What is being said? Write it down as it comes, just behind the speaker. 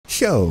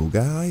Yo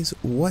guys,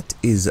 what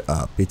is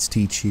up? It's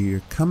Teach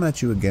here, coming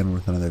at you again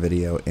with another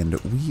video, and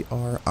we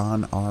are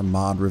on our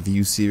mod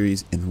review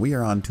series, and we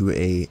are on to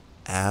a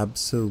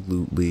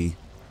absolutely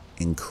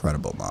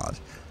incredible mod.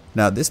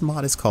 Now this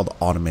mod is called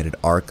Automated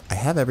Arc. I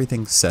have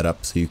everything set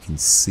up so you can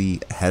see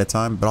ahead of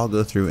time, but I'll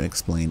go through and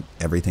explain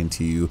everything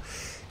to you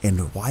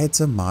and why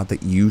it's a mod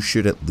that you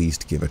should at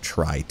least give a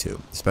try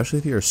to. Especially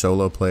if you're a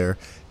solo player,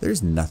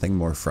 there's nothing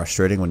more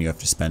frustrating when you have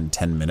to spend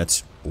 10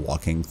 minutes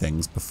walking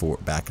things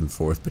back and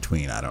forth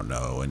between, I don't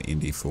know, an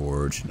Indie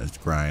Forge and a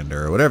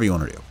grinder or whatever you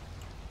want to do.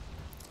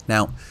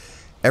 Now,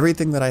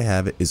 everything that I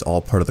have is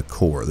all part of the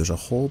core. There's a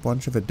whole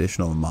bunch of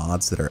additional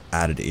mods that are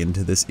added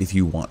into this if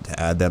you want to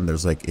add them.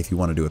 There's like, if you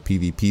want to do a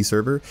PvP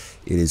server,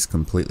 it is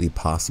completely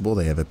possible.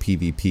 They have a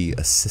PvP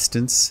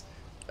assistance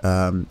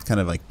kind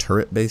of like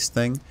turret based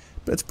thing,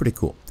 but it's pretty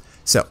cool.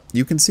 So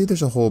you can see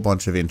there's a whole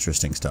bunch of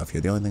interesting stuff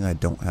here. The only thing I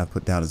don't have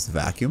put down is the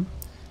vacuum,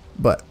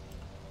 but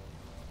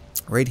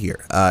right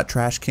here,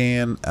 trash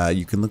can,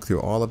 you can look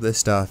through all of this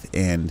stuff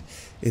and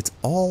it's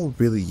all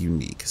really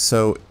unique.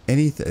 So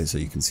so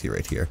you can see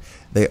right here,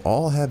 they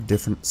all have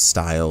different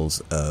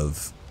styles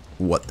of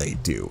what they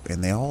do,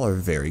 and they all are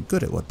very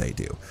good at what they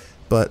do.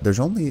 But there's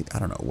only, I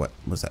don't know, what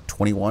was that,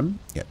 21?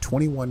 Yeah,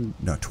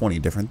 20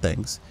 different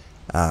things,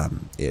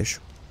 ish.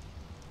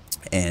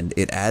 And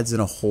it adds in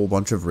a whole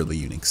bunch of really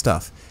unique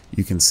stuff.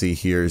 You can see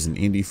here is an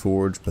Indie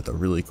Forge, but the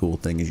really cool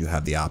thing is you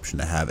have the option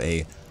to have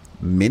a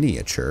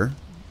miniature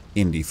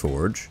Indie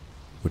Forge,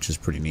 which is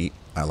pretty neat.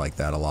 I like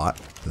that a lot.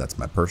 That's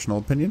my personal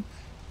opinion.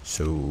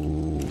 So,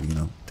 you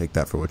know, take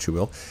that for what you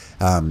will.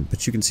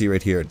 But you can see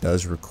right here, it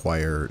does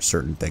require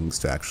certain things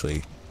to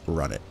actually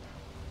run it.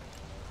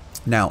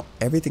 Now,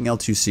 everything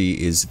else you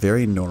see is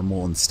very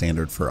normal and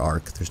standard for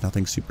Arc. There's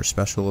nothing super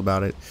special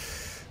about it.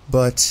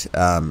 But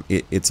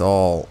it's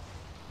all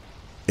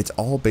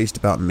based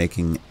about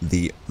making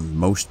the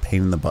most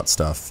pain in the butt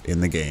stuff in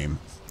the game,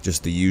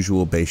 just the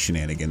usual base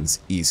shenanigans,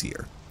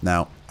 easier.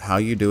 Now, how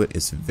you do it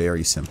is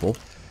very simple.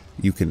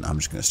 I'm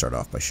just going to start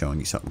off by showing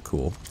you something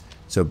cool.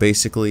 So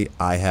basically,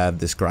 I have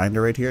this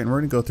grinder right here, and we're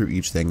going to go through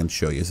each thing and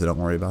show you, so don't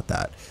worry about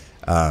that.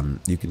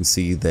 You can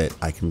see that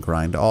I can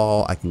grind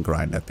all, I can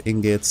grind up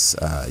ingots,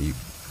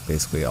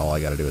 basically all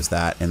I got to do is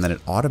that, and then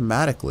it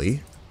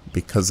automatically,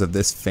 because of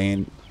this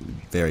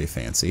very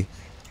fancy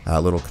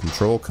little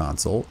control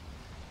console,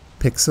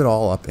 picks it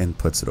all up and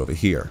puts it over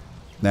here.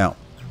 Now,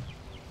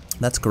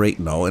 that's great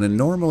and all, and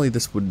normally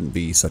this wouldn't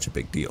be such a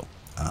big deal,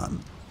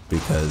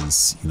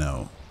 because, you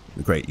know,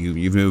 great,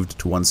 you've moved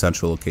to one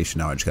central location,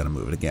 now I just got to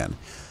move it again.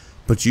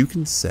 But you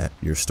can set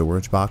your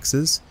storage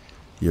boxes,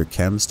 your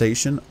chem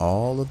station,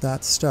 all of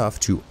that stuff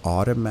to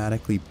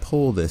automatically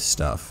pull this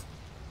stuff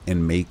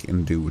and make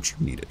and do what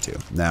you need it to.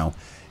 Now,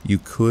 you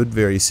could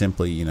very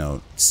simply, you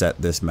know, set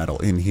this metal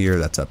in here,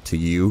 that's up to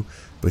you,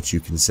 but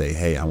you can say,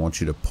 hey, I want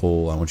you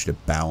to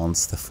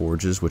balance the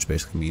forges, which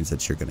basically means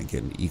that you're going to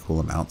get an equal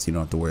amount, so you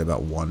don't have to worry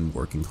about one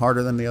working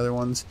harder than the other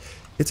ones.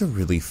 It's a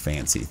really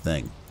fancy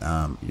thing.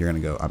 You're going to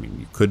go, I mean,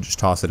 you could just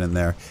toss it in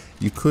there.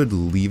 You could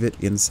leave it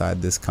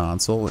inside this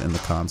console, and the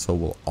console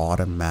will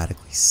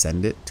automatically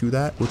send it to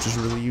that, which is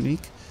really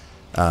unique.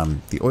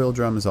 The oil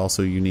drum is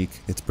also unique.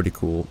 It's pretty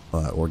cool.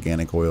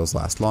 Organic oils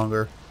last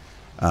longer.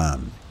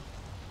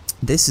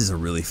 This is a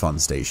really fun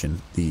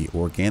station. The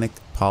organic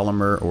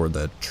polymer, or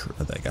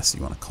I guess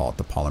you want to call it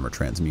the polymer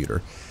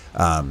transmuter.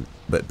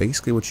 But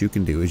basically what you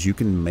can do is you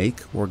can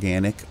make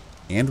organic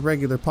and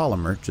regular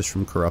polymer just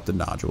from corrupted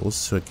nodules.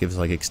 So it gives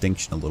like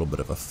Extinction a little bit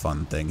of a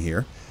fun thing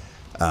here.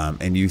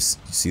 And you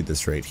see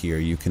this right here.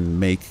 You can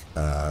make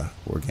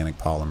organic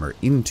polymer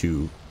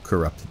into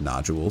corrupted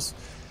nodules.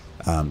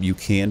 You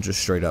can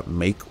just straight up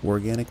make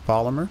organic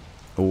polymer,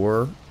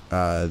 or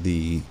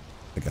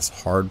I guess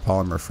hard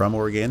polymer from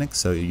organic,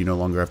 so you no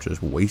longer have to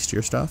just waste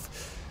your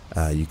stuff.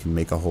 You can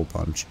make a whole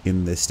bunch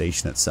in this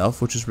station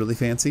itself, which is really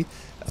fancy.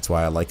 That's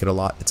why I like it a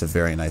lot. It's a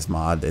very nice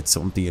mod. It's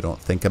something you don't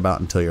think about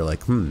until you're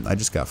like, I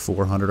just got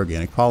 400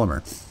 organic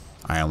polymer.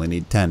 I only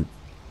need 10.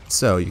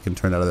 So you can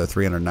turn that other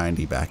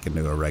 390 back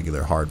into a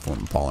regular hard form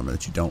of polymer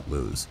that you don't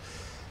lose.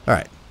 All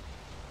right.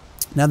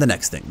 Now the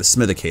next thing, the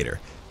Smithicator.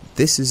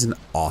 This is an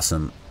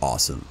awesome,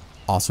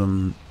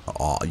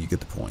 you get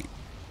the point.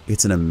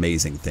 It's an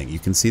amazing thing. You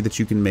can see that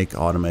you can make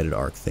automated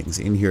arc things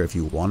in here if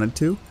you wanted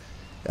to.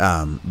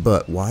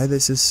 But why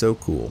this is so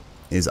cool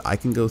is I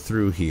can go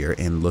through here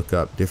and look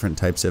up different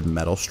types of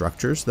metal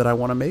structures that I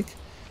want to make.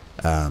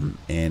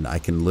 And I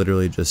can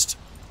literally just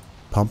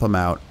pump them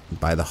out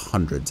by the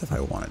hundreds if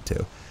I wanted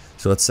to.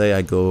 So let's say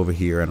I go over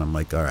here and I'm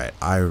like, all right,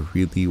 I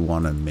really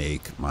want to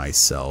make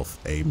myself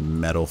a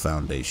metal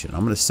foundation. I'm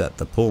going to set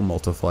the pull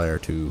multiplier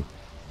to,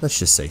 let's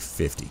just say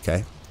 50,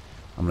 okay?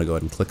 I'm going to go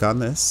ahead and click on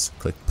this,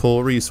 click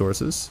pull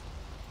resources,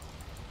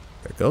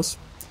 there it goes,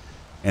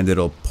 and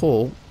it'll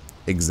pull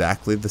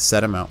exactly the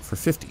set amount for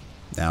 50.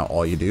 Now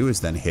all you do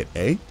is then hit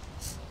A,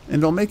 and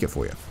it'll make it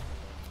for you.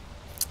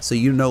 So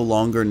you no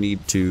longer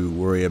need to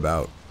worry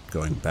about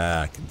going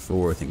back and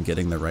forth and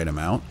getting the right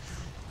amount.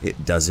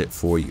 It does it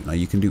for you. Now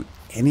you can do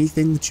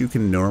anything that you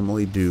can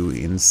normally do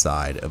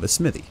inside of a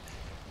smithy.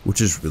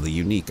 which is really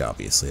unique.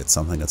 Obviously, it's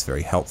something that's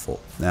very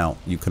helpful. Now,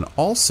 you can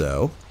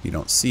also, you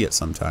don't see it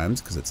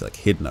sometimes because it's like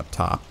hidden up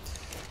top,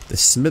 the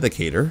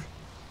Smithicator,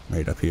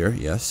 right up here.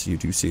 Yes, you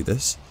do see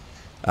this.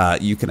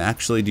 You can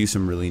actually do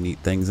some really neat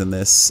things in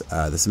this.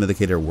 The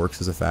Smithicator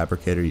works as a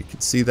fabricator. You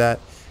can see that.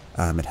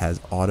 It has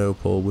auto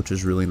pull, which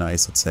is really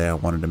nice. Let's say I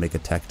wanted to make a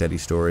tech daddy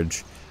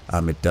storage.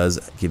 It does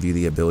give you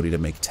the ability to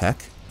make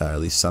tech, at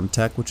least some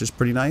tech, which is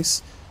pretty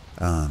nice.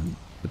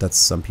 But that's,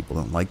 some people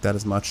don't like that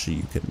as much, so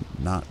you can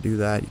not do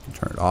that. You can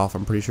turn it off,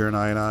 I'm pretty sure, in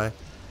I&I.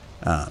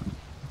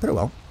 But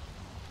oh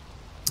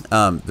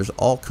well. There's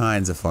all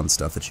kinds of fun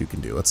stuff that you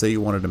can do. Let's say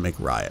you wanted to make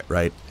Riot,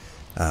 right?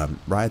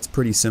 Riot's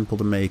pretty simple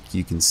to make.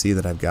 You can see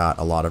that I've got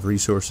a lot of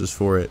resources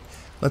for it.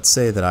 Let's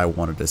say that I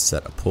wanted to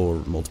set a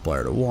pull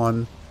multiplier to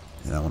 1,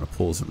 and I want to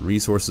pull some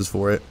resources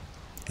for it,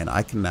 and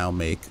I can now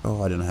make,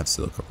 oh, I didn't have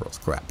silica pearls,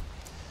 crap.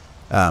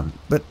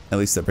 But at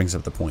least that brings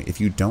up the point.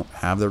 If you don't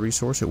have the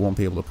resource, it won't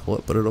be able to pull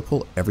it, but it'll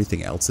pull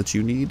everything else that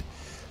you need.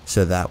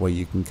 So that way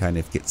you can kind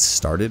of get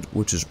started,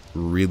 which is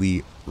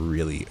really,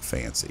 really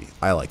fancy.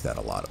 I like that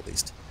a lot, at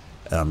least.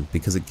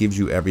 Because it gives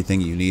you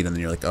everything you need, and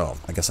then you're like, oh,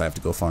 I guess I have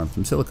to go farm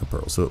some silica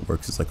pearls. So it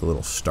works as like a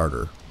little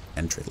starter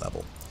entry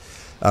level.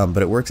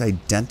 But it works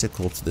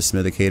identical to the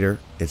Smithicator.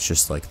 It's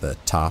just like the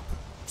top.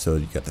 So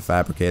you got the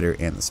Fabricator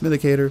and the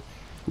Smithicator,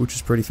 which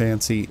is pretty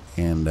fancy,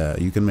 and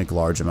you can make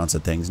large amounts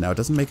of things. Now, it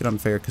doesn't make it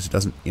unfair because it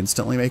doesn't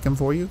instantly make them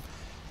for you,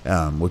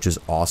 which is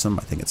awesome.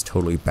 I think it's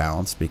totally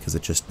balanced because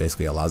it just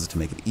basically allows it to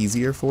make it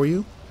easier for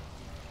you.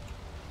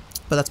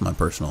 But that's my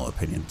personal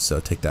opinion, so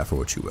take that for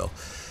what you will.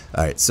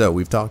 Alright, so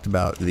we've talked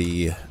about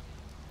the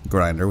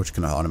grinder, which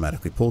can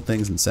automatically pull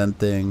things and send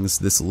things.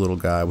 This little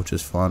guy, which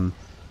is fun.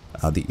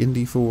 The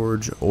Indie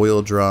Forge,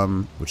 Oil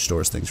Drum, which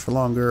stores things for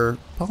longer,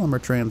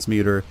 Polymer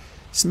Transmuter,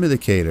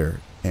 Smithicator,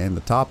 and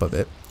the top of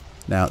it.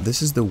 Now,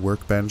 this is the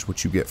workbench,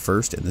 which you get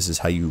first, and this is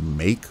how you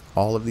make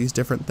all of these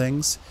different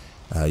things.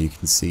 You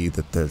can see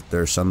that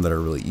there are some that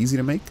are really easy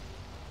to make,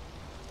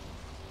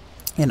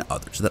 and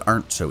others that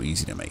aren't so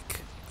easy to make.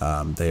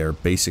 They are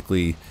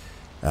basically,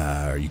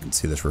 you can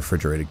see this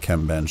refrigerated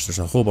chem bench. There's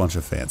a whole bunch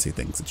of fancy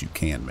things that you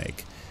can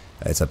make.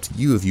 It's up to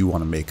you if you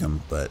want to make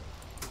them, but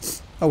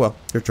oh well,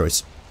 your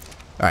choice.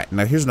 Alright,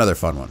 now here's another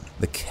fun one.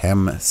 The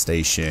Chem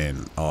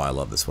Station. Oh, I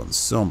love this one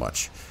so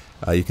much.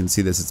 You can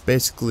see this. It's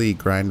basically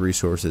grind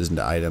resources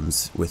into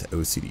items with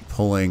OCD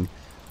pulling.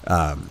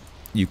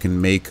 You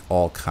can make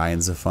all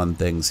kinds of fun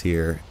things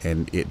here,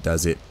 and it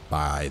does it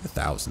by the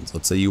thousands.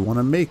 Let's say you want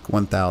to make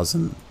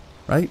 1,000,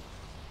 right?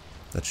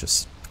 Let's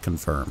just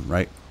confirm,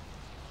 right?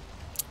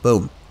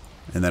 Boom.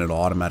 And then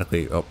it'll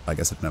automatically, oh, I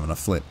guess I didn't have enough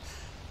flint.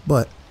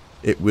 But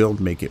it will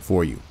make it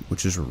for you,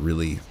 which is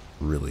really,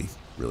 really,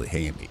 really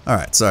handy.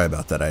 Alright, sorry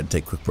about that. I had to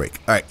take a quick break.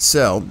 Alright,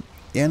 so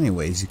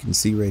anyways, you can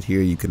see right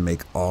here you can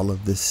make all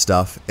of this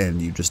stuff,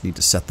 and you just need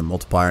to set the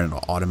multiplier and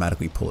it'll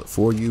automatically pull it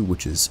for you,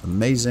 which is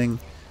amazing.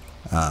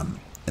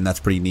 And that's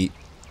pretty neat.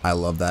 I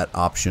love that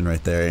option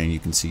right there, and you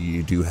can see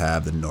you do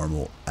have the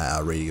normal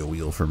radial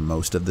wheel for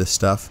most of this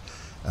stuff.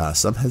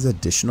 Some has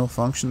additional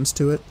functions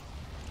to it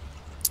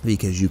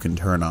because you can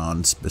turn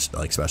on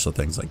special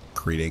things like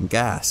creating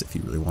gas if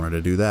you really wanted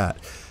to do that,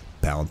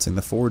 balancing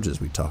the forges,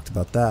 we talked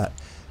about that.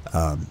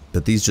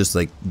 But these just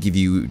like give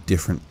you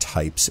different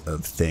types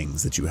of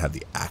things that you have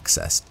the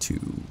access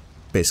to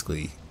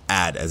basically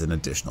add as an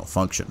additional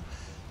function.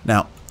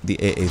 Now, the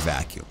AA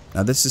vacuum.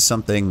 Now, this is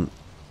something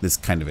that's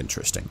kind of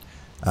interesting.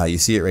 You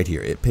see it right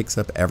here. It picks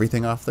up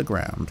everything off the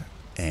ground,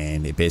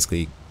 and it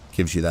basically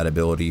gives you that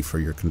ability for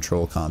your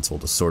control console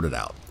to sort it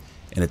out.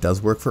 And it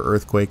does work for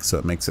earthquakes, so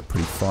it makes it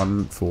pretty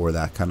fun for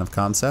that kind of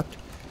concept.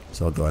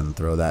 So I'll go ahead and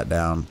throw that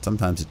down.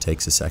 Sometimes it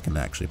takes a second to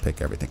actually pick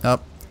everything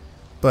up,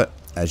 but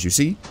as you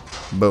see,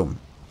 boom,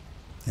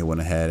 it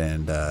went ahead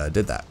and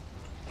did that.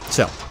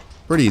 So,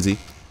 pretty easy.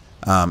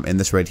 And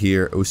this right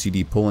here,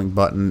 OCD pulling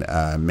button,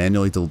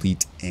 manually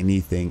delete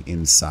anything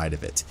inside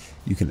of it.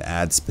 You can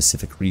add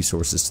specific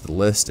resources to the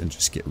list and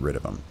just get rid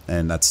of them.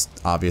 And that's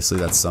obviously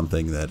that's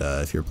something that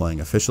if you're playing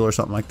official or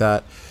something like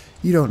that,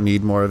 you don't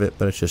need more of it,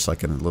 but it's just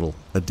like a little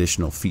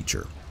additional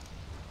feature,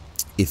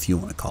 if you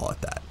want to call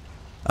it that.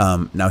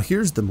 Now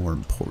here's the more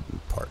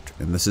important part,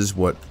 and this is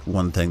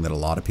one thing that a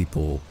lot of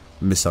people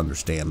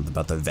misunderstand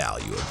about the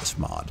value of this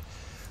mod.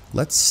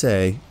 Let's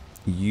say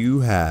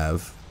you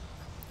have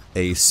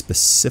a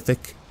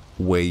specific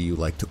way you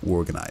like to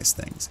organize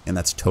things, and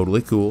that's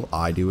totally cool.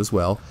 I do as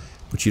well,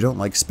 but you don't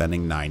like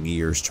spending 9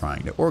 years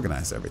trying to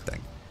organize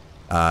everything.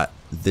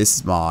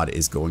 This mod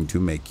is going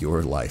to make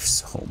your life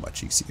so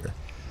much easier.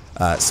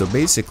 So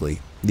basically,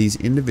 these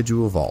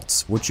individual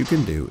vaults, what you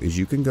can do is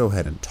you can go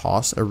ahead and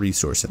toss a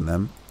resource in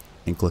them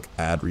and click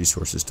add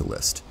resources to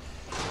list.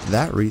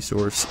 That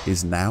resource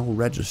is now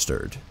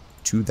registered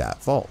to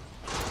that vault.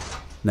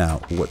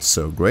 Now, what's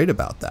so great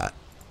about that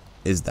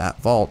is that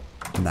vault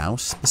now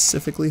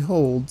specifically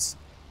holds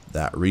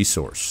that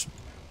resource.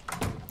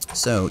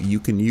 So you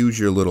can use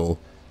your little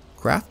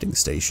crafting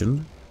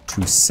station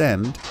to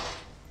send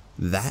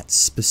that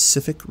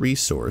specific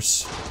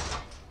resource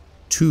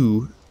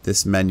to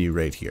this menu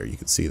right here. You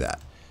can see that.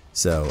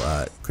 So,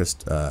 I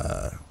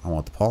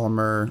want the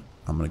polymer.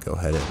 I'm going to go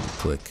ahead and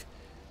click,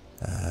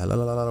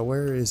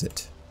 where is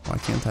it? Why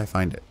can't I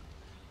find it?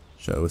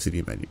 Show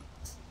OCD menu.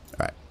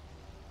 Alright.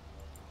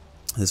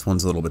 This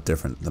one's a little bit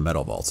different. The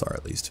metal vaults are,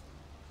 at least.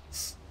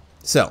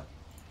 So,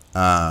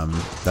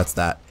 that's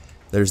that.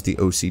 There's the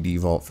OCD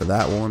vault for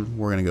that one.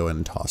 We're going to go ahead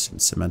and toss in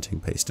cementing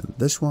paste in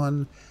this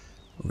one.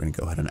 We're going to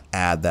go ahead and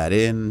add that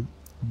in.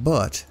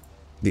 But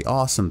the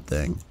awesome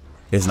thing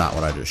is not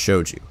what I just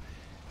showed you.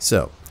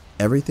 So,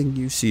 everything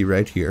you see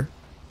right here,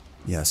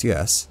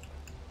 yes,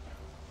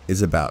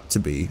 is about to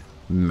be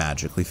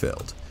magically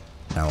filled.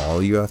 Now,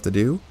 all you have to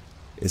do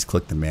is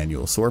click the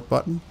manual sort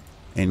button,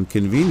 and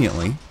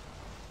conveniently,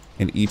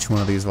 in each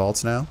one of these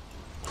vaults now,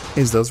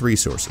 is those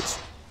resources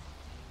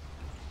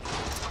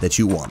that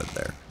you wanted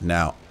there.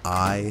 Now,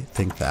 I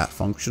think that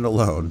function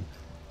alone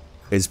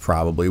is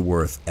probably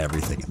worth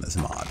everything in this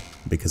mod,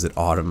 because it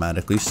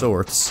automatically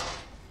sorts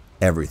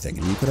everything.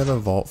 And you could have a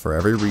vault for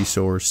every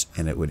resource,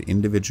 and it would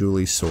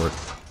individually sort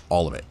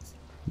all of it.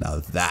 Now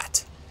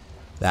that,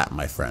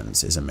 my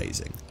friends, is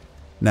amazing.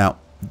 Now,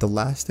 the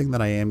last thing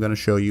that I am going to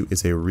show you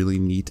is a really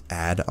neat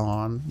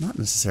add-on. Not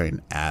necessarily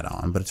an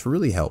add-on, but it's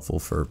really helpful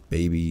for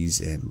babies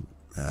and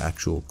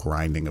actual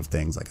grinding of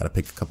things. I got to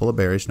pick a couple of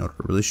berries in order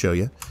to really show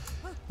you.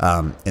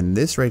 And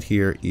this right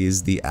here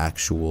is the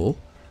actual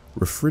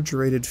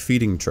refrigerated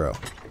feeding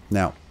trough.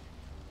 Now,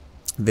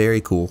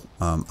 very cool.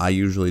 I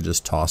usually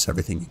just toss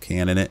everything you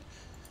can in it.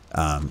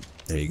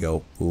 There you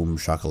go. Boom,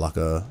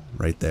 shakalaka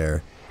right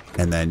there.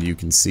 And then you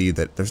can see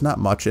that there's not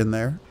much in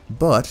there,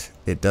 but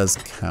it does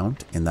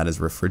count, and that is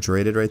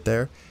refrigerated right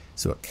there.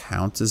 So it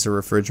counts as a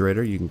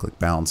refrigerator. You can click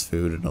balance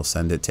food and it'll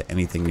send it to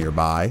anything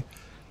nearby,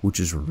 which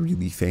is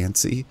really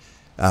fancy.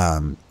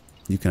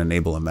 You can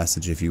enable a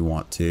message if you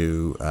want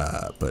to,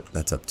 but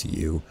that's up to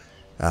you.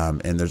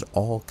 And there's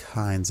all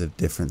kinds of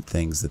different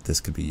things that this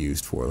could be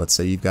used for. Let's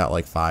say you've got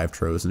like 5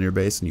 trows in your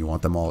base and you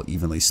want them all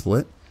evenly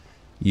split.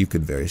 You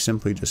could very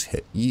simply just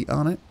hit E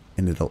on it,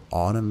 and it'll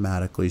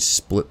automatically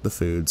split the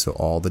food so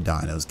all the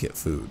dinos get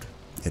food.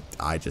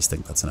 I just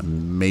think that's an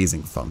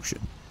amazing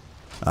function.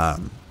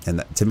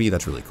 And to me,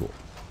 that's really cool.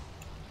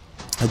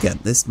 Again,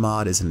 this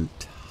mod is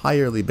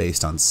entirely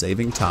based on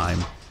saving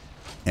time,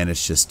 and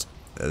it's just,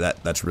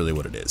 that's really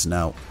what it is.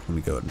 Now, let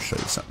me go ahead and show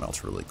you something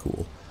else really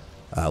cool.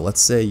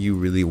 Let's say you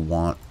really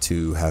want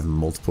to have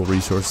multiple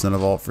resources in a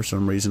vault for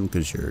some reason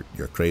because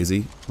you're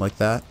crazy like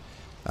that.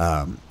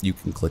 You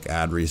can click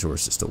add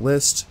resources to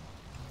list,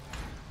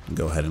 and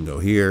go ahead and go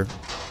here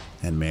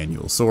and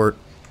manual sort,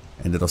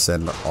 and it'll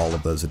send all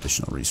of those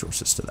additional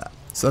resources to that.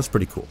 So that's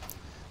pretty cool.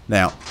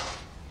 Now,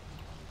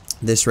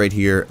 this right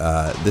here,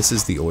 this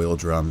is the oil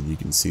drum. You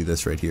can see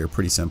this right here,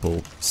 pretty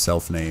simple,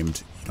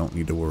 self-named. You don't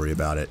need to worry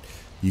about it.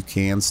 You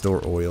can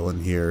store oil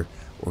in here,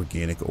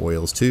 organic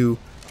oils too,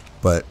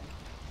 but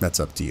that's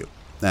up to you.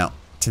 Now,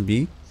 to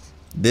me,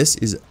 this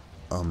is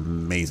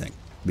amazing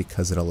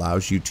because it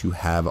allows you to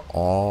have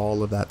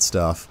all of that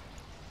stuff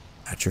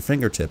at your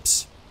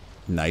fingertips,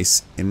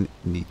 nice and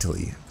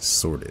neatly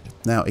sorted.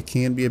 Now, it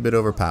can be a bit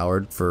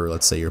overpowered for,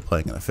 let's say you're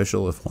playing an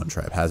official. If one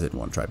tribe has it and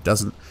one tribe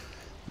doesn't,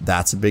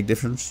 that's a big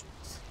difference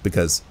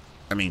because,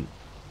 I mean,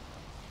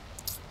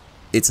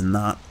 it's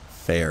not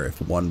fair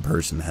if one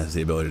person has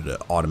the ability to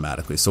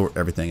automatically sort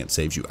everything. It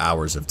saves you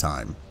hours of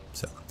time.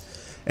 So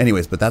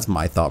anyways, but that's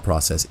my thought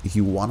process. If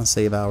you want to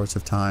save hours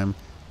of time,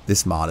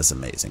 this mod is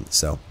amazing.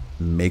 So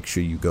make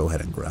sure you go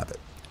ahead and grab it.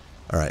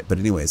 All right, but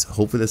anyways,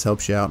 hopefully this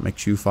helps you out. Make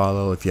sure you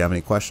follow. If you have any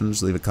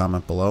questions, leave a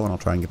comment below and I'll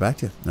try and get back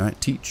to you. All right,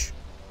 teach.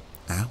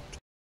 Out.